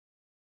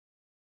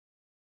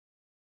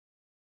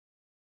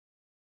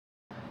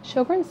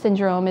Sjogren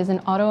syndrome is an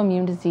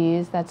autoimmune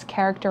disease that's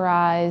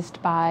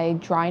characterized by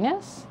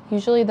dryness.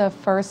 Usually the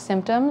first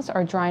symptoms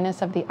are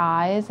dryness of the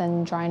eyes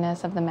and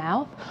dryness of the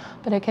mouth,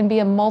 but it can be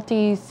a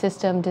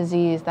multi-system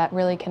disease that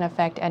really can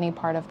affect any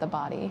part of the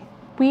body.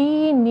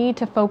 We need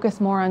to focus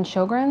more on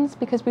Sjogren's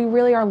because we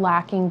really are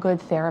lacking good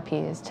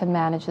therapies to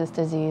manage this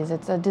disease.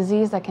 It's a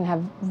disease that can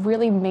have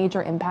really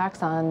major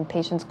impacts on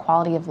patients'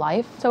 quality of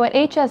life. So at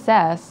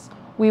HSS,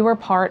 we were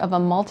part of a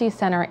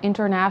multi-center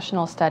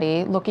international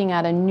study looking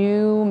at a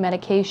new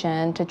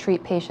medication to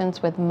treat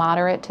patients with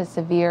moderate to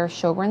severe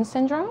Sjogren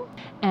syndrome.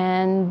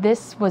 And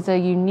this was a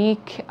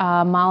unique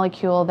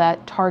molecule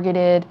that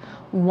targeted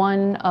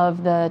one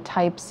of the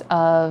types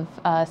of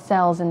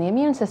cells in the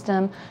immune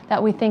system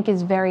that we think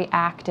is very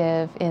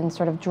active in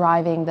sort of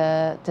driving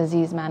the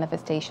disease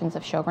manifestations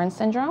of Sjogren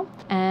syndrome.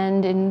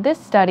 And in this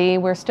study,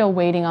 we're still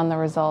waiting on the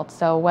results.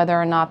 So whether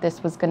or not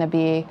this was going to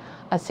be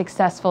a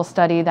successful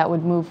study that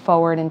would move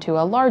forward into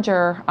a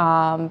larger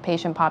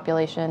patient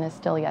population is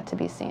still yet to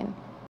be seen.